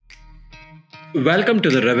Welcome to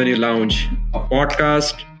the Revenue Lounge, a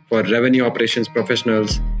podcast for revenue operations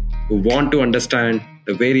professionals who want to understand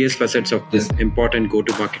the various facets of this important go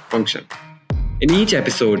to market function. In each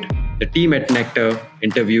episode, the team at Nectar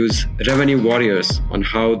interviews revenue warriors on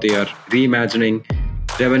how they are reimagining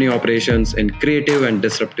revenue operations in creative and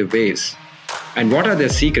disruptive ways, and what are their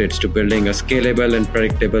secrets to building a scalable and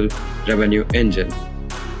predictable revenue engine.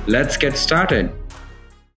 Let's get started.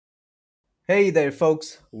 Hey there,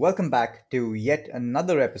 folks. Welcome back to yet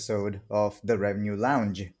another episode of the Revenue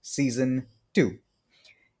Lounge, Season 2.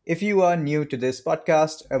 If you are new to this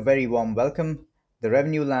podcast, a very warm welcome. The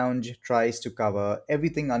Revenue Lounge tries to cover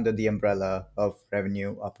everything under the umbrella of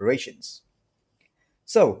revenue operations.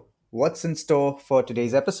 So, what's in store for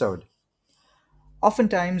today's episode?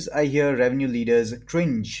 Oftentimes, I hear revenue leaders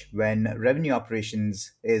cringe when revenue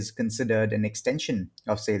operations is considered an extension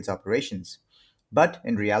of sales operations. But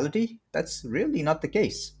in reality, that's really not the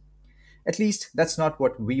case. At least, that's not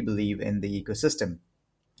what we believe in the ecosystem.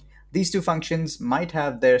 These two functions might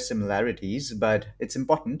have their similarities, but it's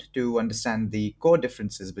important to understand the core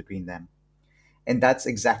differences between them. And that's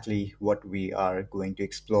exactly what we are going to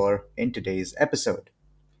explore in today's episode.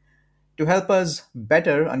 To help us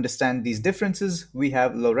better understand these differences, we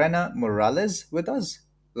have Lorena Morales with us.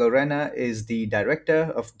 Lorena is the Director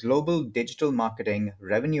of Global Digital Marketing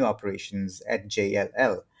Revenue Operations at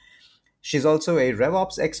JLL. She's also a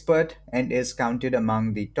RevOps expert and is counted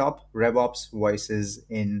among the top RevOps voices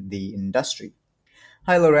in the industry.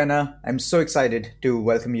 Hi, Lorena. I'm so excited to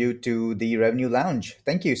welcome you to the Revenue Lounge.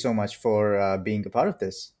 Thank you so much for being a part of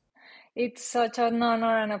this. It's such an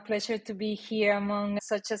honor and a pleasure to be here among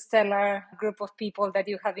such a stellar group of people that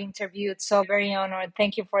you have interviewed. So very honored.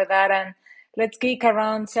 Thank you for that. And let's geek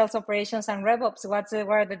around sales operations and RevOps. What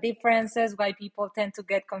are the differences? Why people tend to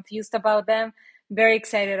get confused about them? Very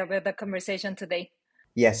excited about the conversation today.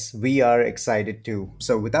 Yes, we are excited too.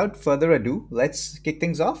 So, without further ado, let's kick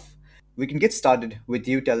things off. We can get started with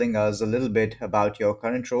you telling us a little bit about your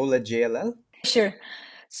current role at JLL. Sure.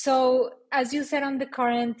 So, as you said, I'm the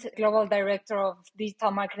current global director of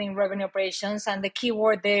digital marketing revenue operations, and the key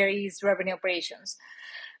word there is revenue operations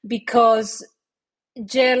because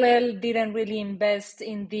JLL didn't really invest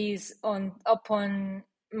in this upon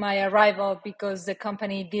my arrival because the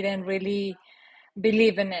company didn't really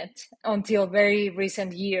believe in it until very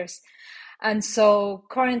recent years. And so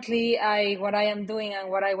currently what I am doing and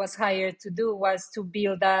what I was hired to do was to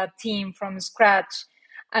build a team from scratch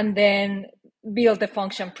and then build the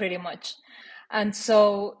function pretty much. And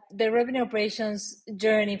so the revenue operations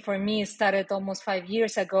journey for me started almost 5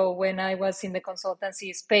 years ago when I was in the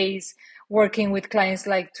consultancy space, working with clients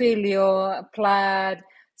like Twilio, Plaid,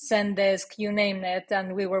 Zendesk, you name it,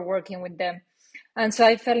 and we were working with them. And so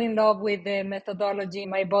I fell in love with the methodology.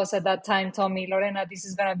 My boss at that time told me, Lorena, this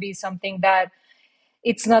is going to be something that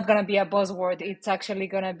it's not going to be a buzzword. It's actually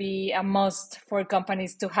going to be a must for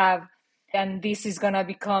companies to have. And this is going to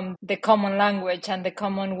become the common language and the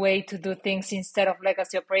common way to do things instead of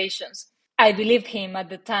legacy operations. I believed him at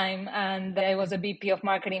the time, and I was a VP of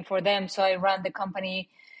marketing for them. So I ran the company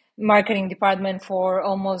marketing department for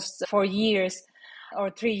almost 4 years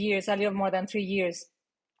or 3 years, a little more than 3 years.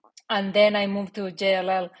 And then I moved to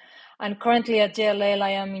JLL. And currently at JLL,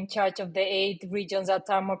 I am in charge of the 8 regions that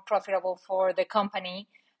are more profitable for the company.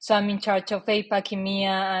 So I'm in charge of APAC, EMEA,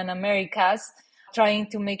 and Americas, trying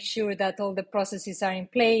to make sure that all the processes are in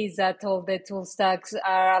place, that all the tool stacks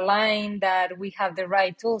are aligned, that we have the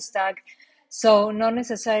right tool stack. So not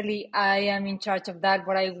necessarily I am in charge of that,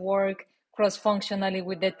 but I work cross-functionally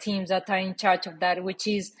with the teams that are in charge of that, which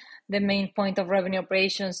is the main point of revenue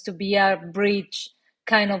operations, to be a bridge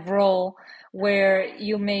kind of role where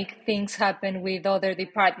you make things happen with other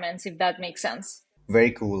departments, if that makes sense.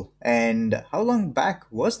 Very cool. And how long back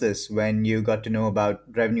was this when you got to know about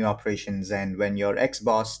revenue operations and when your ex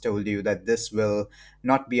boss told you that this will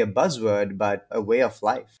not be a buzzword but a way of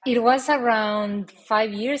life? It was around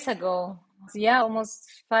 5 years ago. Yeah, almost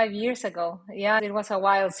 5 years ago. Yeah, it was a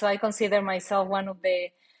while. So I consider myself one of the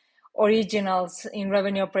originals in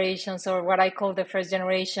revenue operations, or what I call the first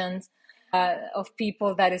generations of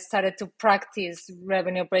people that started to practice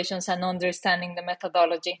revenue operations and understanding the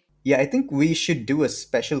methodology. Yeah, I think we should do a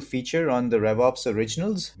special feature on the RevOps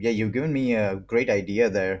originals. Yeah, you've given me a great idea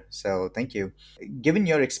there. So thank you. Given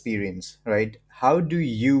your experience, right, how do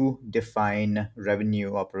you define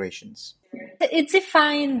revenue operations? It's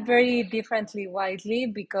defined very differently widely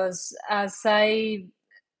because as I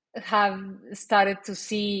have started to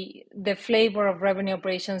see the flavor of revenue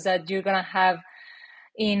operations that you're going to have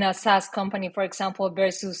in a SaaS company, for example,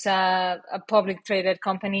 versus a public traded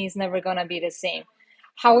company is never going to be the same.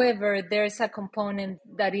 However, there's a component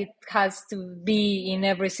that it has to be in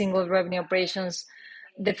every single revenue operations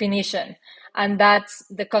definition, and that's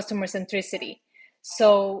the customer centricity.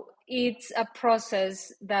 So it's a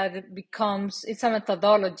process that becomes, it's a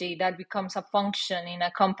methodology that becomes a function in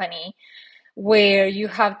a company where you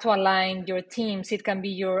have to align your teams. It can be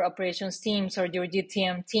your operations teams or your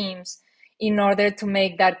GTM teams in order to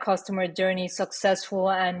make that customer journey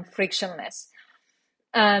successful and frictionless.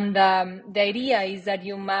 And the idea is that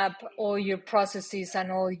you map all your processes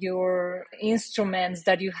and all your instruments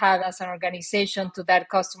that you have as an organization to that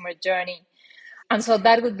customer journey. And so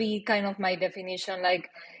that would be kind of my definition. Like,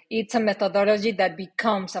 it's a methodology that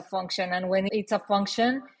becomes a function. And when it's a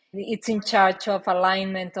function, it's in charge of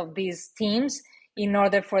alignment of these teams in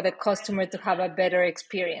order for the customer to have a better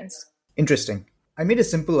experience. Interesting. I made a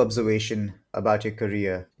simple observation about your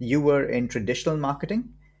career. You were in traditional marketing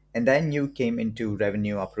and then you came into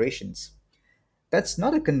revenue operations. That's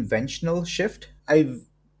not a conventional shift. I've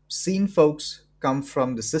seen folks come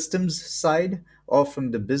from the systems side or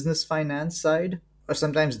from the business finance side, or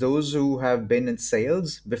sometimes those who have been in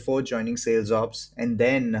sales before joining SalesOps and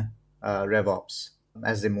then RevOps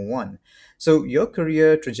as they move on. So your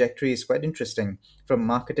career trajectory is quite interesting from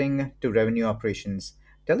marketing to revenue operations.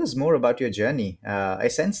 Tell us more about your journey. I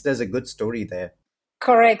sense there's a good story there.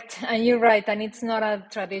 Correct. And you're right. And it's not a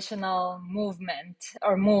traditional movement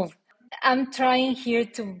or move. I'm trying here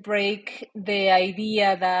to break the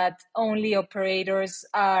idea that only operators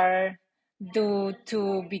are due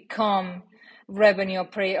to become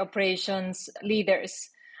operations leaders.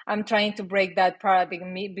 I'm trying to break that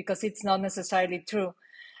paradigm because it's not necessarily true.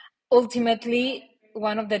 Ultimately,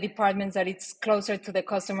 one of the departments that it's closer to the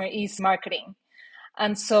customer is marketing.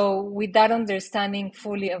 And so with that understanding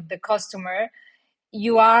fully of the customer,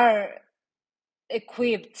 you are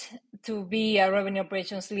equipped to be a revenue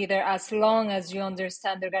operations leader as long as you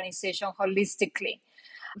understand the organization holistically.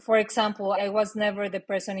 For example, I was never the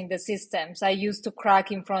person in the systems. I used to crack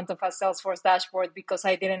in front of a Salesforce dashboard because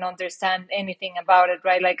I didn't understand anything about it,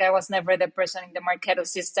 right? Like, I was never the person in the Marketo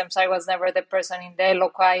systems. I was never the person in the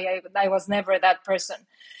Eloquai. I was never that person.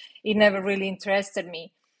 It never really interested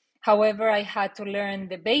me. However, I had to learn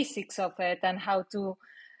the basics of it and how to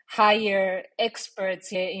hire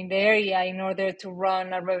experts in the area in order to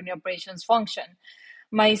run a revenue operations function.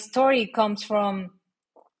 My story comes from,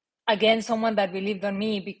 again, someone that believed on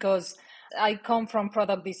me, because I come from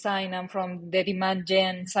product design and from the demand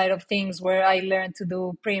gen side of things, where I learned to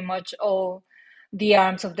do pretty much all the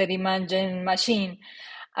arms of the demand gen machine.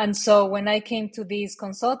 And so when I came to this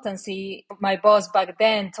consultancy, my boss back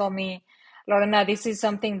then told me, Lorena, this is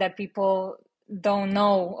something that people don't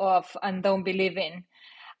know of and don't believe in.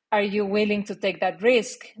 Are you willing to take that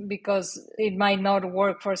risk? Because it might not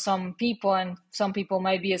work for some people, and some people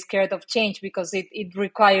might be scared of change because it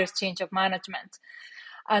requires change of management.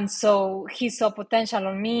 And so he saw potential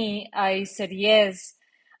on me. I said yes.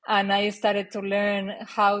 And I started to learn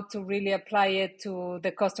how to really apply it to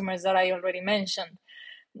the customers that I already mentioned.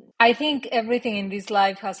 I think everything in this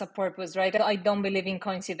life has a purpose, right? I don't believe in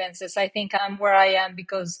coincidences. I think I'm where I am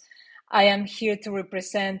because I am here to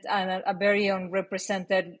represent a very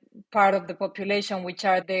unrepresented part of the population, which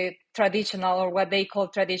are the traditional, or what they call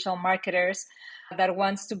traditional marketers, that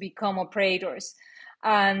wants to become operators.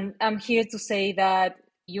 And I'm here to say that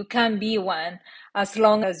you can be one as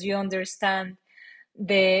long as you understand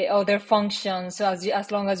the other functions. So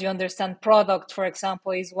as long as you understand product, for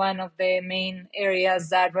example, is one of the main areas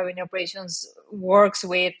that revenue operations works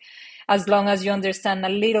with. As long as you understand a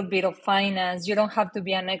little bit of finance, you don't have to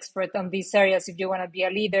be an expert on these areas if you want to be a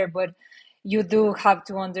leader, but you do have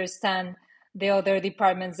to understand the other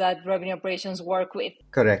departments that revenue operations work with.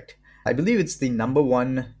 Correct. I believe it's the number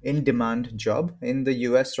one in demand job in the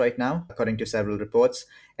US right now, according to several reports.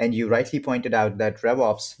 And you rightly pointed out that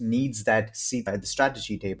RevOps needs that seat at the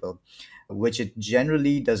strategy table, which it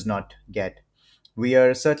generally does not get. We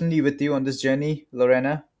are certainly with you on this journey,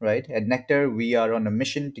 Lorena, right? At Nectar, we are on a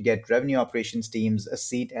mission to get revenue operations teams a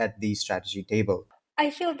seat at the strategy table. I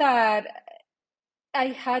feel that I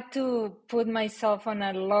had to put myself on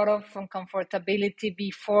a lot of uncomfortability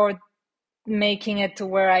before making it to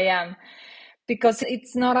where I am, because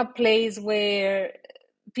it's not a place where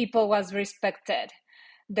people was respected.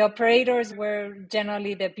 The operators were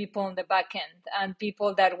generally the people on the back end and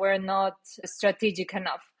people that were not strategic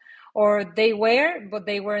enough, or they were, but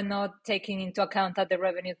they were not taking into account at the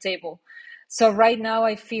revenue table. So right now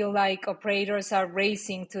I feel like operators are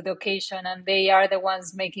racing to the occasion and they are the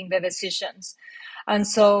ones making the decisions. And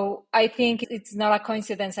so I think it's not a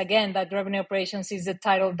coincidence, again, that revenue operations is the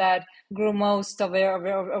title that grew most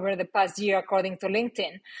over the past year, according to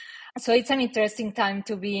LinkedIn. So it's an interesting time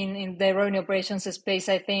to be in the revenue operations space,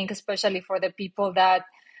 I think, especially for the people that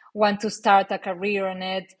want to start a career on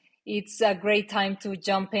it. It's a great time to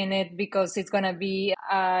jump in it because it's going to be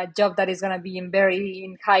a job that is going to be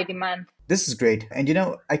in high demand. This is great. And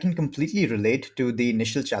I can completely relate to the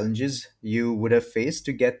initial challenges you would have faced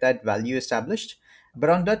to get that value established. But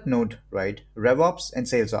on that note, right, RevOps and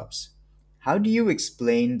SalesOps, how do you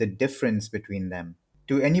explain the difference between them?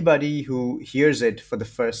 To anybody who hears it for the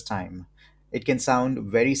first time, it can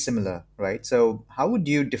sound very similar, right? So, how would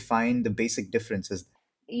you define the basic differences?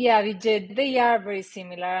 Yeah, we did. They are very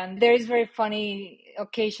similar. And there is very funny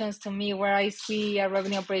occasions to me where I see a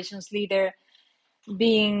revenue operations leader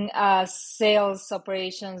being a sales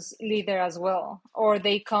operations leader as well, or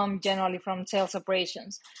they come generally from sales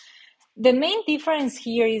operations. The main difference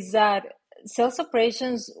here is that sales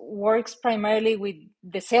operations works primarily with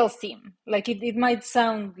the sales team. Like it might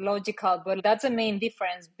sound logical, but that's the main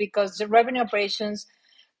difference because the revenue operations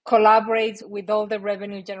collaborates with all the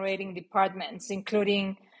revenue generating departments,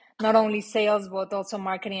 including not only sales, but also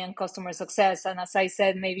marketing and customer success. And as I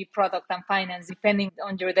said, maybe product and finance, depending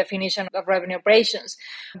on your definition of revenue operations.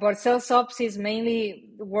 But sales ops is mainly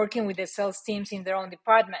working with the sales teams in their own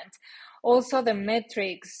department. Also, the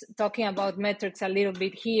metrics, talking about metrics a little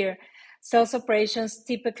bit here, sales operations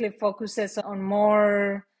typically focuses on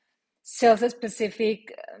more sales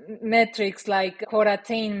specific metrics like quota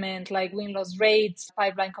attainment, like win loss rates,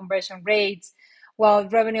 pipeline conversion rates, while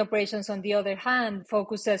revenue operations, on the other hand,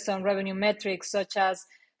 focuses on revenue metrics such as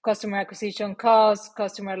customer acquisition cost,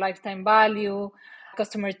 customer lifetime value,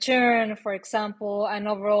 customer churn, for example, and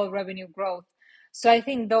overall revenue growth. So I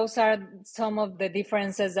think those are some of the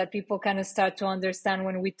differences that people kind of start to understand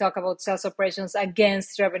when we talk about sales operations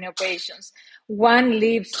against revenue operations. One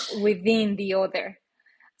lives within the other.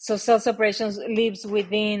 So sales operations lives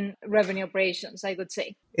within revenue operations, I would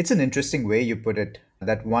say. It's an interesting way you put it,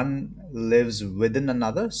 that one lives within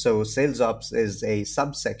another. So sales ops is a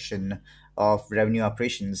subsection of revenue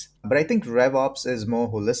operations. But I think RevOps is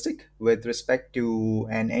more holistic with respect to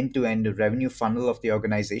an end to end revenue funnel of the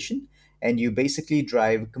organization. And you basically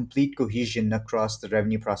drive complete cohesion across the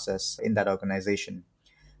revenue process in that organization.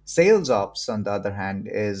 Sales ops, on the other hand,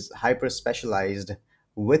 is hyper specialized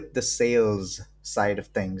with the sales side of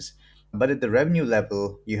things. But at the revenue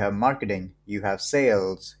level, you have marketing, you have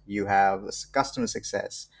sales, you have customer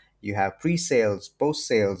success, you have pre sales, post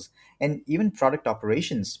sales, and even product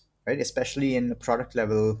operations, right? Especially in product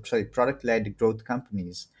led growth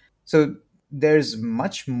companies. So there's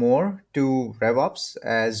much more to RevOps,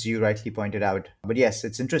 as you rightly pointed out. But yes,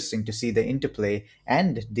 it's interesting to see the interplay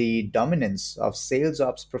and the dominance of sales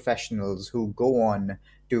ops professionals who go on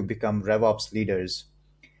to become RevOps leaders.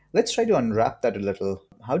 Let's try to unwrap that a little.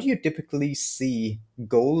 How do you typically see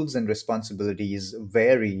goals and responsibilities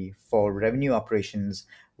vary for revenue operations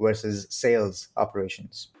versus sales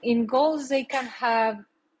operations? In goals, they can have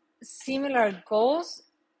similar goals,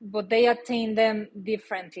 but they attain them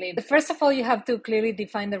differently. First of all, you have to clearly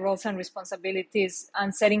define the roles and responsibilities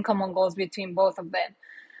and setting common goals between both of them.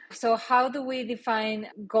 So how do we define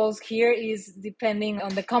goals here is depending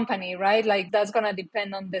on the company, right? Like that's going to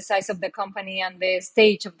depend on the size of the company and the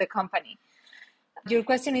stage of the company. Your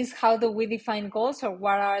question is how do we define goals or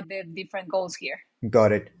what are the different goals here?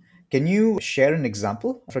 Got it. Can you share an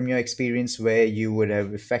example from your experience where you would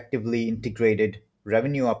have effectively integrated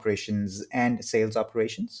revenue operations and sales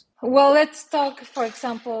operations? Well, let's talk, for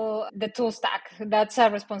example, the tool stack. That's a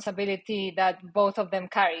responsibility that both of them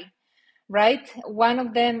carry, right? One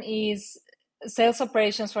of them is sales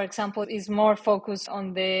operations, for example, is more focused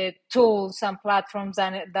on the tools and platforms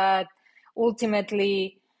and that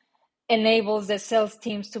ultimately enables the sales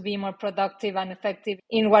teams to be more productive and effective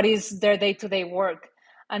in what is their day-to-day work.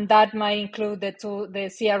 And that might include the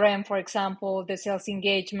CRM, for example, the sales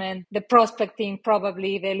engagement, the prospecting,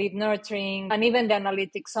 probably the lead nurturing, and even the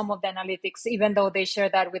analytics, some of the analytics, even though they share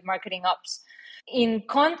that with marketing ops. In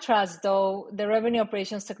contrast, though, the revenue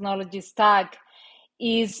operations technology stack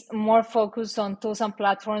is more focused on tools and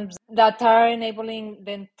platforms that are enabling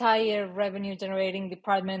the entire revenue generating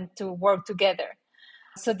department to work together.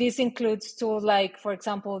 So this includes tools like, for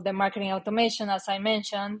example, the marketing automation, as I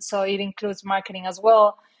mentioned. So it includes marketing as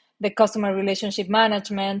well, the customer relationship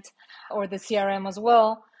management or the CRM as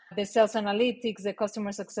well, the sales analytics, the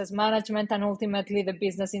customer success management, and ultimately the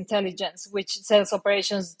business intelligence, which sales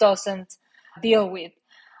operations doesn't deal with.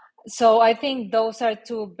 So I think those are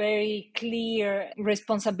two very clear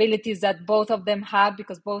responsibilities that both of them have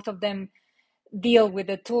because both of them deal with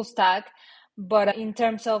the tool stack. But in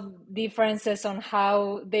terms of differences on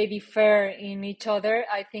how they differ in each other,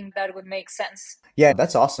 I think that would make sense. Yeah,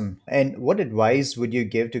 that's awesome. And what advice would you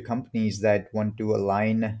give to companies that want to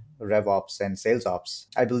align RevOps and SalesOps?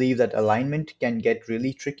 I believe that alignment can get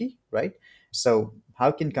really tricky, right? So,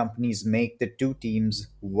 how can companies make the two teams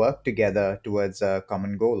work together towards a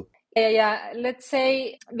common goal? Yeah. Let's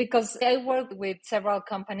say, because I work with several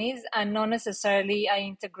companies and not necessarily I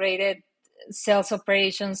integrated sales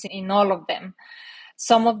operations in all of them.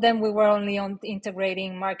 Some of them we were only on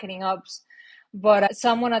integrating marketing ops, but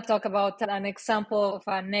some want to talk about an example of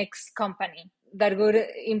a next company that would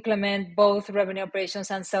implement both revenue operations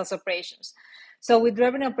and sales operations. So with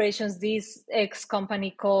revenue operations, this ex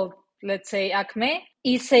company called, let's say, Acme,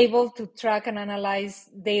 is able to track and analyze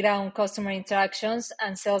data on customer interactions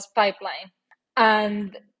and sales pipeline.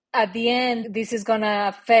 And at the end, this is going to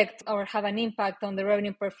affect or have an impact on the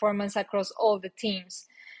revenue performance across all the teams.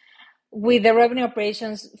 With the revenue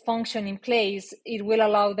operations function in place, it will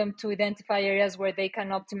allow them to identify areas where they can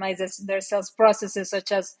optimize their sales processes,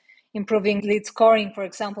 such as improving lead scoring, for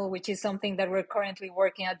example, which is something that we're currently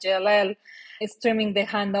working at JLL, streaming the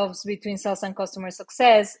handoffs between sales and customer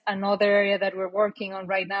success, another area that we're working on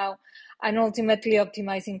right now, and ultimately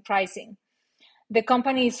optimizing pricing. The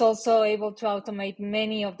company is also able to automate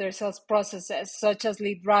many of their sales processes, such as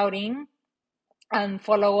lead routing and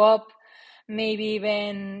follow up, maybe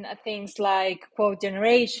even things like quote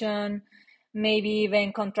generation, maybe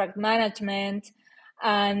even contract management.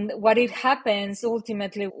 And what it happens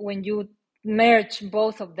ultimately when you merge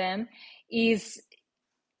both of them is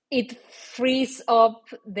it frees up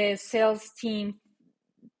the sales team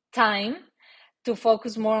time to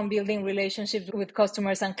focus more on building relationships with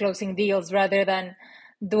customers and closing deals rather than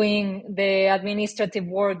doing the administrative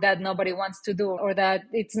work that nobody wants to do or that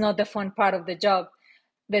it's not the fun part of the job.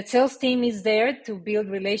 The sales team is there to build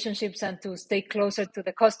relationships and to stay closer to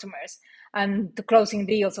the customers and to closing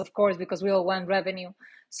deals, of course, because we all want revenue.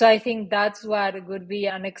 So I think that's what would be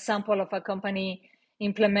an example of a company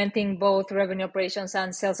implementing both revenue operations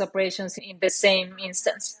and sales operations in the same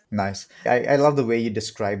instance. Nice. I love the way you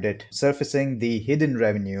described it, surfacing the hidden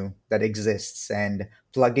revenue that exists and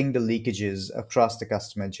plugging the leakages across the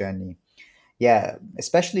customer journey. Yeah,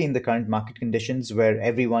 especially in the current market conditions where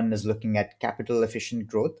everyone is looking at capital efficient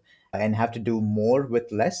growth and have to do more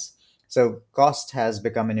with less. So, cost has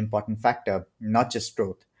become an important factor, not just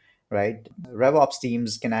growth, right? RevOps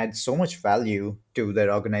teams can add so much value to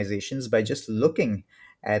their organizations by just looking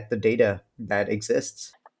at the data that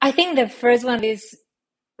exists. I think the first one is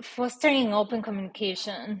fostering open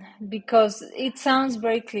communication, because it sounds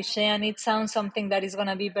very cliche and it sounds something that is going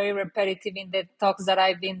to be very repetitive in the talks that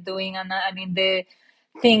I've been doing and in the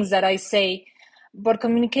things that I say. But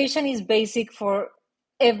communication is basic for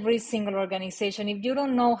every single organization. If you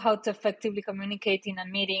don't know how to effectively communicate in a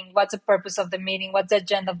meeting, what's the purpose of the meeting, what's the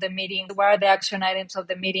agenda of the meeting, what are the action items of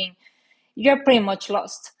the meeting, you're pretty much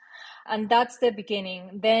lost. And that's the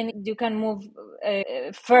beginning. Then you can move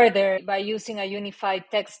further by using a unified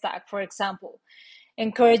tech stack, for example.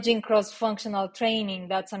 Encouraging cross-functional training,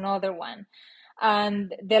 that's another one.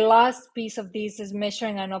 And the last piece of this is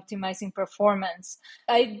measuring and optimizing performance.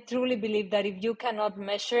 I truly believe that if you cannot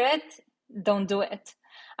measure it, don't do it.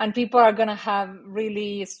 And people are going to have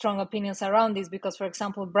really strong opinions around this because, for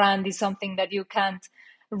example, brand is something that you can't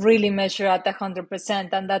really measure at 100%.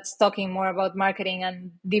 And that's talking more about marketing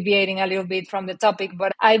and deviating a little bit from the topic.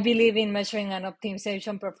 But I believe in measuring and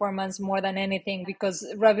optimization performance more than anything, because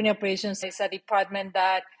revenue operations is a department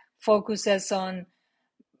that focuses on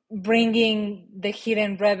bringing the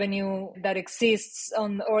hidden revenue that exists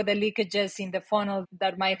on or the leakages in the funnel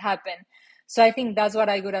that might happen. So I think that's what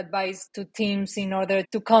I would advise to teams in order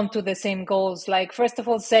to come to the same goals. Like, first of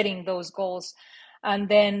all, setting those goals and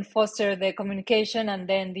then foster the communication and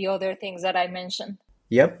then the other things that I mentioned.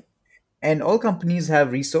 Yep. And all companies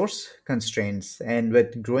have resource constraints, and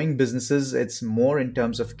with growing businesses, it's more in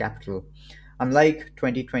terms of capital. Unlike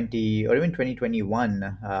 2020 or even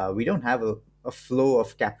 2021, we don't have a flow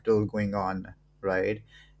of capital going on, right?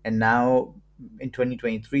 And now in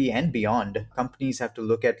 2023 and beyond, companies have to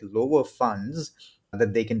look at lower funds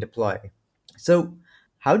that they can deploy. So,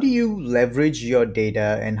 how do you leverage your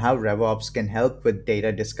data and how RevOps can help with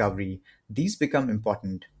data discovery? These become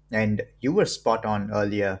important. And you were spot on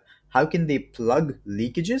earlier. How can they plug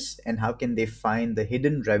leakages and how can they find the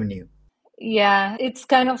hidden revenue? Yeah, it's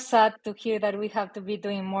kind of sad to hear that we have to be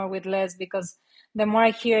doing more with less, because the more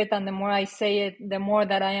I hear it and the more I say it, the more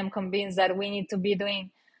that I am convinced that we need to be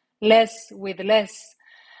doing less with less.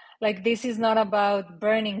 Like, this is not about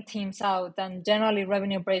burning teams out, and generally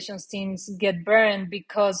revenue operations teams get burned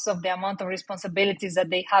because of the amount of responsibilities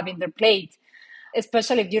that they have in their plate.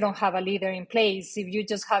 especially if you don't have a leader in place. If you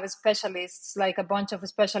just have specialists, like a bunch of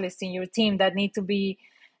specialists in your team that need to be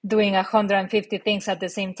doing 150 things at the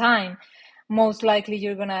same time, most likely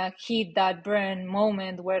you're gonna hit that burn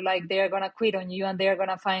moment where like they're gonna quit on you and they're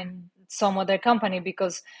gonna find some other company,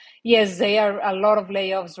 because yes, there are a lot of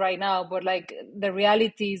layoffs right now, but like the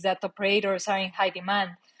reality is that operators are in high demand.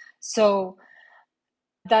 So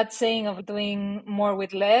that saying of doing more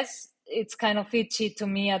with less, it's kind of itchy to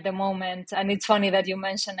me at the moment, and it's funny that you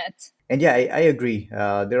mention it. And yeah, I agree.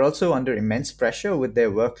 They're also under immense pressure with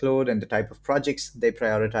their workload and the type of projects they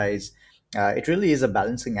prioritize. It really is a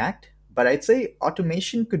balancing act. But I'd say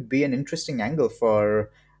automation could be an interesting angle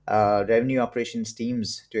for revenue operations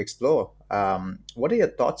teams to explore. What are your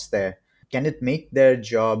thoughts there? Can it make their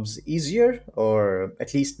jobs easier or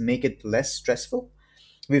at least make it less stressful?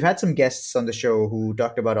 We've had some guests on the show who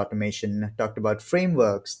talked about automation, talked about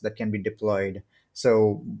frameworks that can be deployed.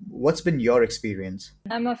 So, what's been your experience?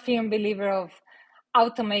 I'm a firm believer of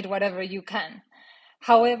automate whatever you can.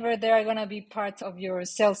 However, there are going to be parts of your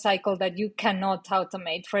sales cycle that you cannot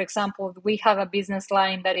automate. For example, we have a business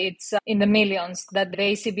line that it's in the millions, that the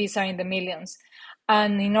ACVs are in the millions.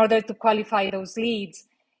 And in order to qualify those leads,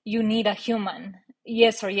 you need a human.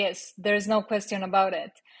 Yes or yes, there's no question about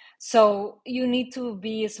it. So you need to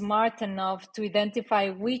be smart enough to identify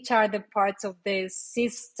which are the parts of the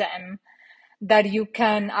system that you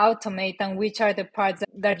can automate and which are the parts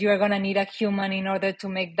that you are going to need a human in order to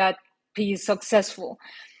make that piece successful.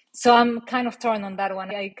 So I'm kind of torn on that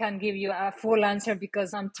one. I can't give you a full answer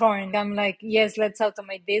because I'm torn. I'm like, yes, let's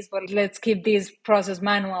automate this, but let's keep this process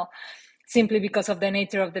manual, simply because of the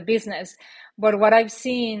nature of the business. But what I've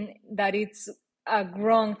seen that it's a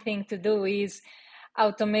wrong thing to do is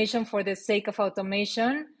automation for the sake of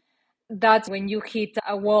automation. That's when you hit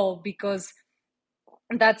a wall, because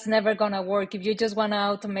that's never gonna work. If you just want to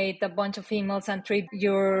automate a bunch of emails and treat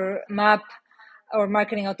your map or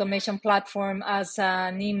marketing automation platform as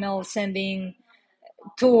an email sending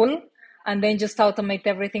tool, and then just automate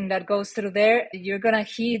everything that goes through there, you're gonna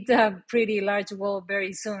hit a pretty large wall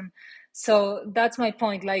very soon. So that's my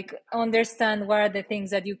point. Like, understand what are the things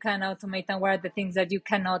that you can automate and what are the things that you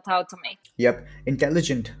cannot automate. Yep,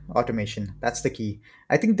 intelligent automation. That's the key.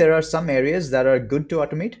 I think there are some areas that are good to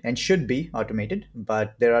automate and should be automated,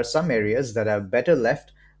 but there are some areas that are better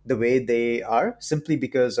left the way they are simply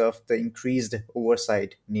because of the increased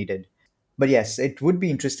oversight needed. But yes, it would be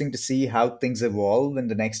interesting to see how things evolve in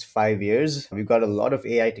the next 5 years. We've got a lot of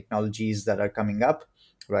AI technologies that are coming up,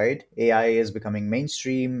 right? AI is becoming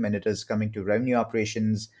mainstream and it is coming to revenue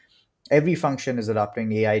operations. Every function is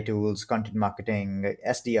adopting AI tools, content marketing,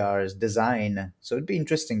 SDRs, design. So it'd be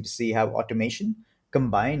interesting to see how automation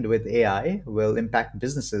combined with AI will impact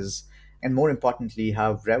businesses. And more importantly,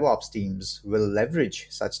 how RevOps teams will leverage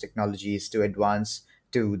such technologies to advance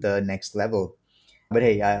to the next level. But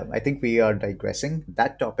hey, I think we are digressing.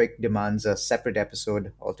 That topic demands a separate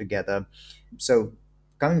episode altogether. So,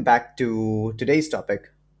 coming back to today's topic,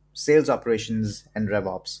 sales operations and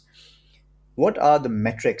RevOps. What are the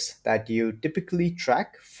metrics that you typically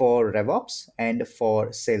track for RevOps and for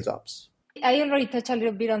SalesOps? I already touched a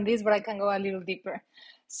little bit on this, but I can go a little deeper.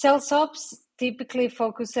 SalesOps typically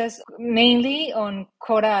focuses mainly on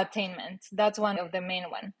quota attainment. That's one of the main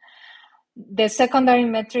one. The secondary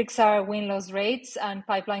metrics are win-loss rates and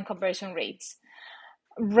pipeline conversion rates.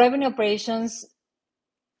 Revenue operations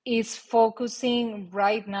is focusing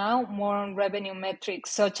right now more on revenue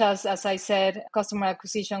metrics, such as I said, customer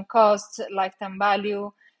acquisition costs, lifetime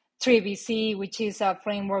value, 3VC, which is a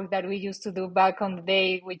framework that we used to do back on the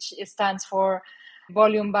day, which stands for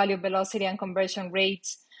volume, value, velocity, and conversion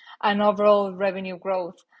rates, and overall revenue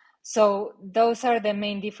growth. So those are the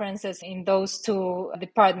main differences in those two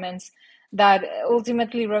departments, that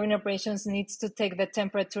ultimately revenue operations needs to take the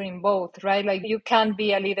temperature in both, right? Like, you can't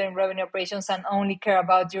be a leader in revenue operations and only care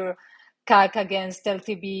about your CAC against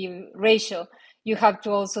LTV ratio. You have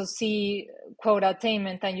to also see quota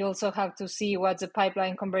attainment, and you also have to see what's the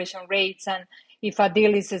pipeline conversion rates, and if a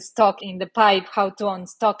deal is stuck in the pipe, how to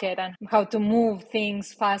unstock it and how to move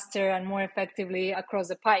things faster and more effectively across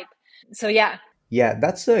the pipe. So yeah. Yeah,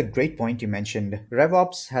 that's a great point you mentioned.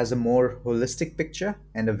 RevOps has a more holistic picture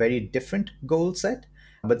and a very different goal set,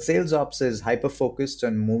 but SalesOps is hyper focused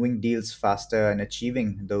on moving deals faster and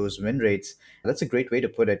achieving those win rates. That's a great way to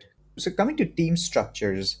put it. So, coming to team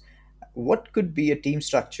structures, what could be a team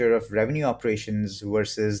structure of revenue operations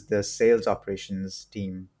versus the sales operations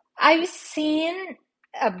team? I've seen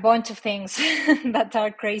a bunch of things that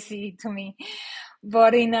are crazy to me.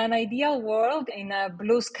 But in an ideal world, in a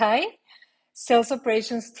blue sky, sales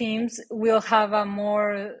operations teams will have a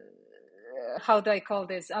more how do I call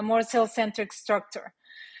this, a more sales-centric structure.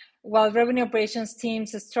 While revenue operations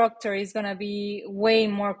team's structure is going to be way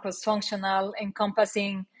more cross-functional,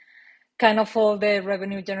 encompassing kind of all the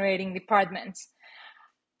revenue generating departments.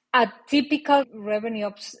 A typical revenue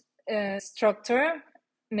ops structure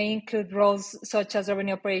may include roles such as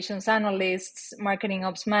revenue operations analysts, marketing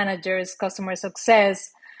ops managers, customer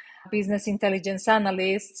success, business intelligence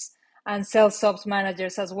analysts, and sales ops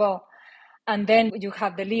managers as well. And then you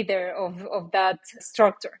have the leader of that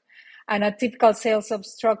structure. And a typical sales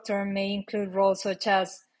ops structure may include roles such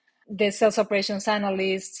as the sales operations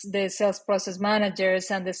analysts, the sales process managers,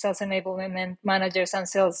 and the sales enablement managers and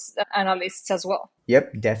sales analysts as well.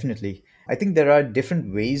 Yep, definitely. I think there are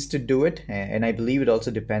different ways to do it, and I believe it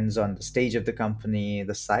also depends on the stage of the company,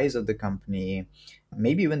 the size of the company,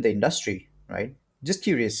 maybe even the industry, right? Just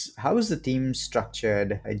curious, how is the team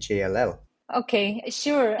structured at JLL? Okay,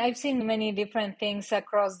 sure. I've seen many different things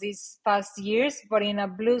across these past years, but in a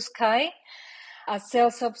blue sky, a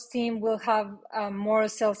sales ops team will have a more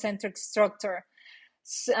sales-centric structure.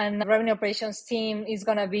 And revenue operations team is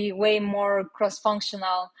going to be way more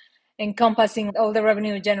cross-functional, encompassing all the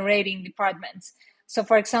revenue generating departments. So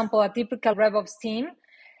for example, a typical RevOps team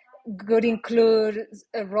could include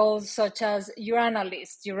roles such as your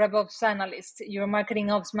analyst, your RevOps analyst, your marketing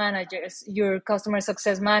ops managers, your customer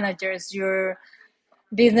success managers, your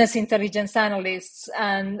business intelligence analysts,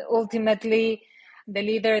 and ultimately the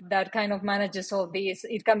leader that kind of manages all these.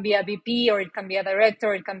 It can be a VP, or it can be a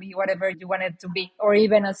director, it can be whatever you want it to be, or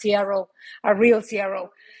even a CRO, a real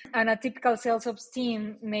CRO. And a typical sales ops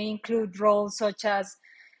team may include roles such as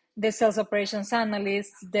the sales operations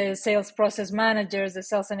analysts, the sales process managers, the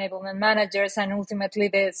sales enablement managers, and ultimately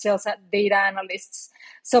the sales data analysts.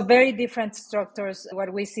 So very different structures,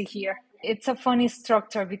 what we see here. It's a funny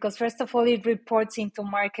structure because first of all, it reports into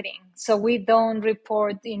marketing. So we don't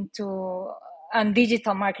report into and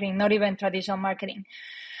digital marketing, not even traditional marketing.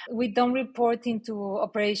 We don't report into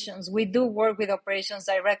operations. We do work with operations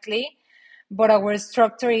directly, but our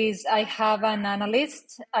structure is I have an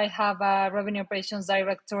analyst, I have a revenue operations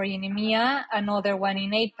director in EMEA, another one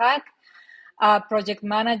in APAC, a project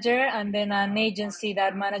manager, and then an agency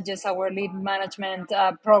that manages our lead management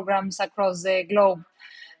programs across the globe.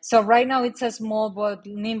 So right now it's a small but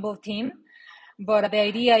nimble team, but the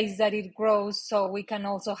idea is that it grows so we can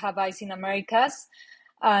also have eyes in Americas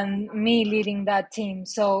and me leading that team.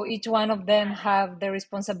 So each one of them have the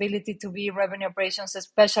responsibility to be revenue operations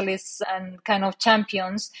specialists and kind of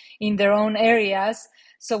champions in their own areas.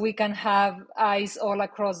 So we can have eyes all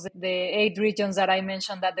across the 8 regions that I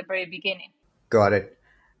mentioned at the very beginning. Got it.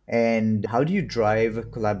 And how do you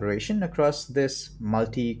drive collaboration across this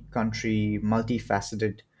multi-country,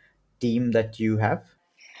 multifaceted team that you have?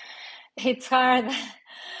 It's hard.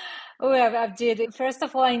 Well, Abjit, first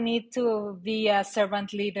of all, I need to be a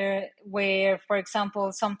servant leader where, for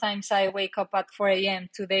example, sometimes I wake up at 4 a.m.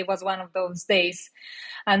 Today was one of those days.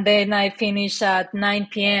 And then I finish at 9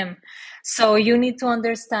 p.m. So you need to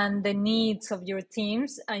understand the needs of your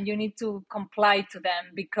teams and you need to comply to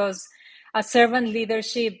them because a servant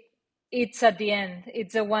leadership, it's at the end.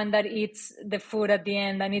 It's the one that eats the food at the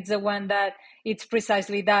end, and it's the one that it's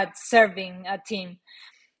precisely that, serving a team.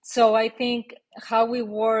 So I think how we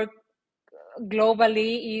work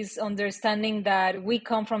globally is understanding that we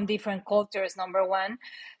come from different cultures, number one.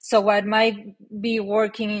 So what might be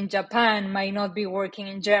working in Japan might not be working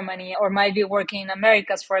in Germany or might be working in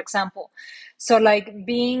Americas, for example. So like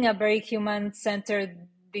being a very human-centered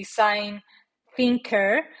design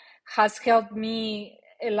thinker has helped me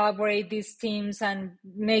elaborate these teams and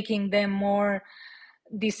making them more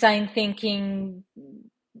design thinking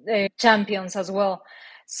champions as well.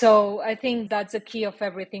 So I think that's the key of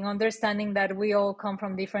everything, understanding that we all come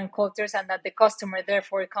from different cultures and that the customer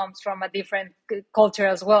therefore comes from a different culture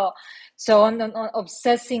as well. So on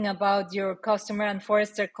obsessing about your customer, and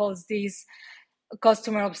Forrester calls this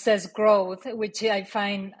customer obsessed growth, which I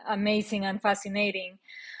find amazing and fascinating.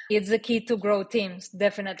 It's the key to grow teams,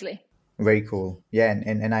 definitely. Very cool. Yeah,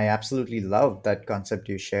 and I absolutely love that concept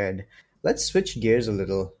you shared. Let's switch gears a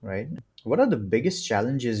little, right? What are the biggest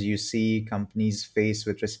challenges you see companies face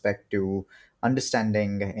with respect to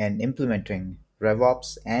understanding and implementing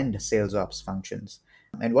RevOps and SalesOps functions?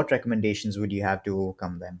 And what recommendations would you have to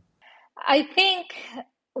overcome them? I think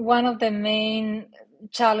one of the main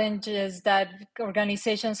challenges that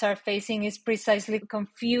organizations are facing is precisely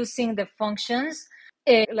confusing the functions,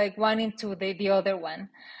 like one into the other one,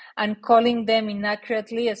 and calling them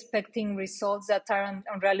inaccurately, expecting results that are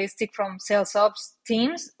unrealistic from sales ops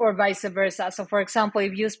teams or vice versa. So, for example,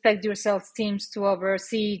 if you expect your sales teams to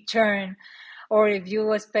oversee churn, or if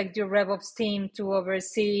you expect your RevOps team to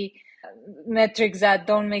oversee metrics that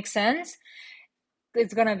don't make sense,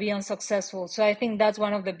 it's going to be unsuccessful. So I think that's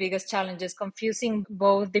one of the biggest challenges. Confusing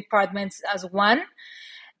both departments as one,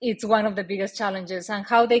 it's one of the biggest challenges. And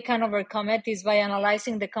how they can overcome it is by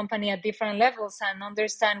analyzing the company at different levels and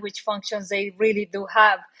understand which functions they really do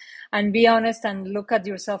have, and be honest and look at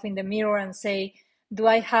yourself in the mirror and say, do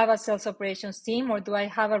I have a sales operations team or do I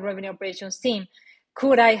have a revenue operations team?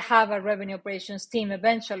 Could I have a revenue operations team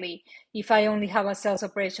eventually if I only have a sales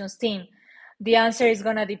operations team? The answer is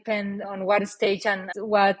going to depend on what stage and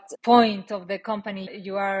what point of the company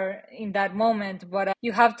you are in that moment. But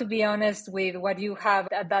you have to be honest with what you have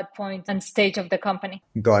at that point and stage of the company.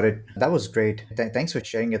 Got it. That was great. Thanks for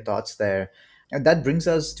sharing your thoughts there. And that brings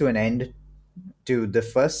us to an end to the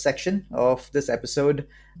first section of this episode.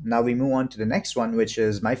 Now we move on to the next one, which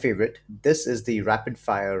is my favorite. This is the rapid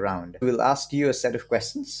fire round. We'll ask you a set of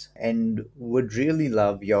questions and would really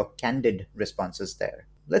love your candid responses there.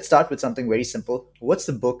 Let's start with something very simple. What's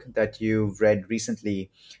the book that you've read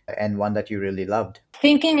recently and one that you really loved?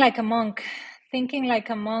 Thinking Like a Monk. Thinking Like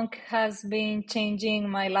a Monk has been changing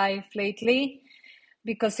my life lately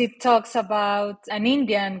because it talks about an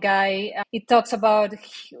Indian guy. It talks about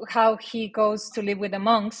how he goes to live with the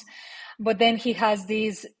monks, but then he has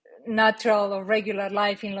this natural or regular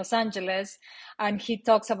life in Los Angeles. And he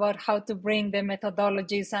talks about how to bring the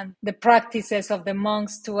methodologies and the practices of the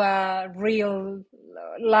monks to a real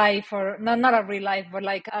life, or not a real life, but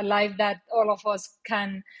like a life that all of us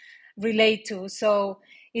can relate to. So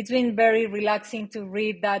it's been very relaxing to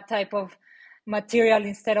read that type of material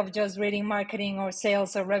instead of just reading marketing or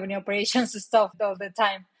sales or revenue operations stuff all the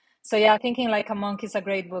time. So yeah, Thinking Like a Monk is a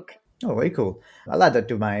great book. Oh, very cool. I'll add that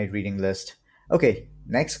to my reading list. Okay,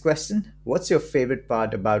 next question. What's your favorite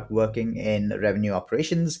part about working in revenue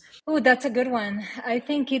operations? Oh, that's a good one. I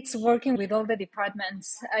think it's working with all the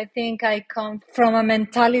departments. I think I come from a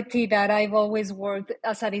mentality that I've always worked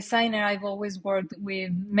as a designer. I've always worked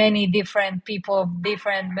with many different people,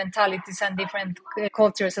 different mentalities and different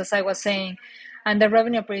cultures, as I was saying. And the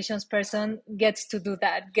revenue operations person gets to do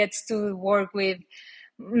that, gets to work with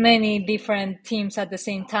many different teams at the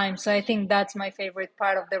same time. So I think that's my favorite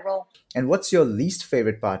part of the role. And what's your least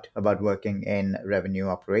favorite part about working in revenue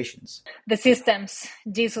operations? The systems.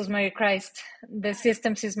 Jesus, Mary Christ. The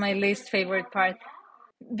systems is my least favorite part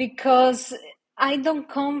because I don't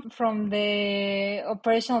come from the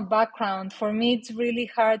operational background. For me, it's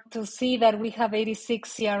really hard to see that we have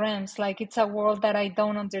 86 CRMs. Like, it's a world that I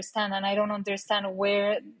don't understand, and I don't understand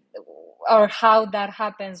where or how that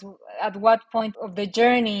happens. At what point of the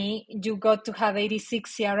journey you got to have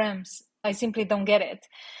 86 CRMs? I simply don't get it.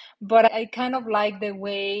 But I kind of like the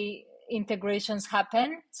way integrations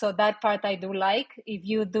happen. So that part I do like. If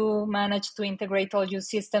you do manage to integrate all your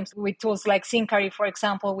systems with tools like Syncari, for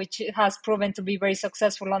example, which has proven to be very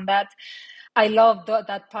successful on that, I love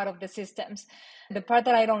that part of the systems. The part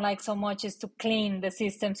that I don't like so much is to clean the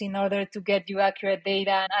systems in order to get you accurate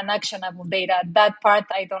data and actionable data. That part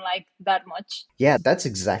I don't like that much. Yeah, that's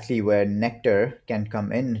exactly where Nectar can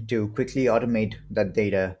come in to quickly automate that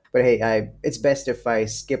data. But hey, it's best if I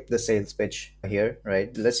skip the sales pitch here, right?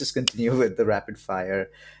 Let's just continue with the rapid fire.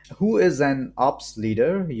 Who is an ops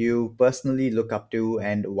leader you personally look up to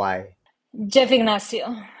and why? Jeff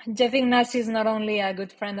Ignacio. Jeff Ignacio is not only a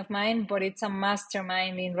good friend of mine, but it's a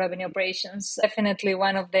mastermind in revenue operations. Definitely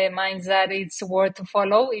one of the minds that it's worth to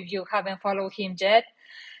follow if you haven't followed him yet.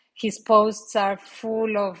 His posts are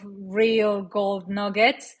full of real gold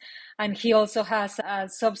nuggets. And he also has a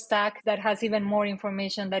Substack that has even more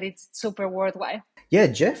information that it's super worthwhile. Yeah,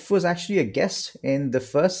 Jeff was actually a guest in the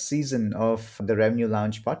first season of the Revenue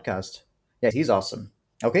Lounge podcast. Yeah, he's awesome.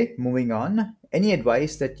 Okay, moving on. Any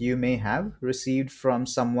advice that you may have received from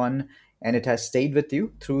someone and it has stayed with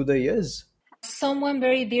you through the years? Someone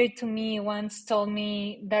very dear to me once told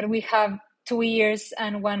me that we have two ears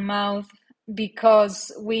and one mouth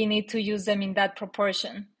because we need to use them in that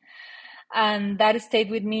proportion. And that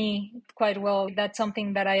stayed with me quite well. That's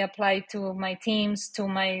something that I apply to my teams, to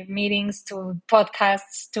my meetings, to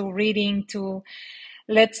podcasts, to reading, to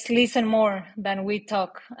let's listen more than we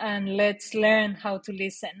talk, and let's learn how to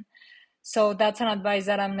listen. So that's an advice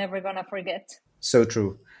that I'm never going to forget. So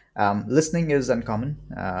true. Listening is uncommon.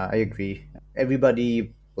 I agree.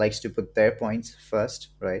 Everybody likes to put their points first,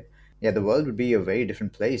 right? Yeah, the world would be a very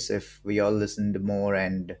different place if we all listened more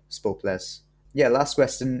and spoke less. Yeah, last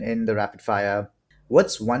question in the rapid fire.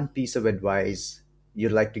 What's one piece of advice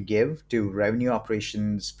you'd like to give to revenue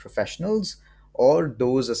operations professionals or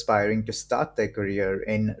those aspiring to start their career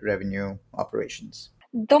in revenue operations?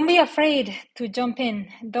 Don't be afraid to jump in.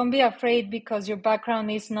 Don't be afraid because your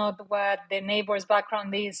background is not what the neighbor's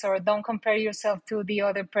background is, or don't compare yourself to the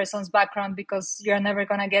other person's background because you're never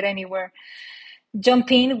going to get anywhere.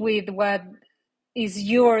 Jump in with what is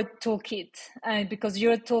your toolkit, because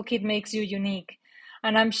your toolkit makes you unique.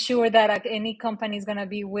 And I'm sure that any company is going to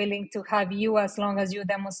be willing to have you as long as you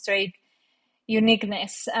demonstrate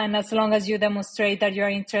uniqueness and as long as you demonstrate that you're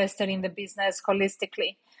interested in the business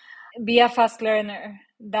holistically. Be a fast learner.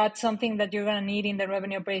 That's something that you're going to need in the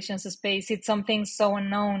revenue operations space. It's something so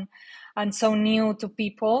unknown and so new to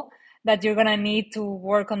people that you're going to need to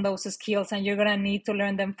work on those skills, and you're going to need to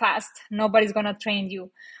learn them fast. Nobody's going to train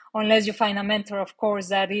you unless you find a mentor, of course,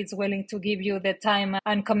 that is willing to give you the time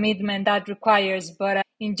and commitment that requires. But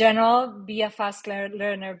in general, be a fast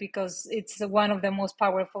learner, because it's one of the most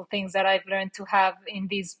powerful things that I've learned to have in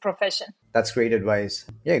this profession. That's great advice.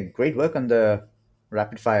 Yeah, great work on the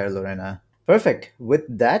rapid fire, Lorena. Perfect.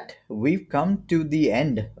 With that, we've come to the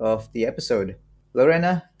end of the episode.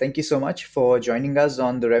 Lorena, thank you so much for joining us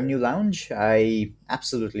on the Revenue Lounge. I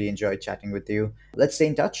absolutely enjoyed chatting with you. Let's stay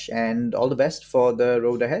in touch and all the best for the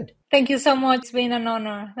road ahead. Thank you so much. It's been an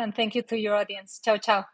honor. And thank you to your audience. Ciao, ciao.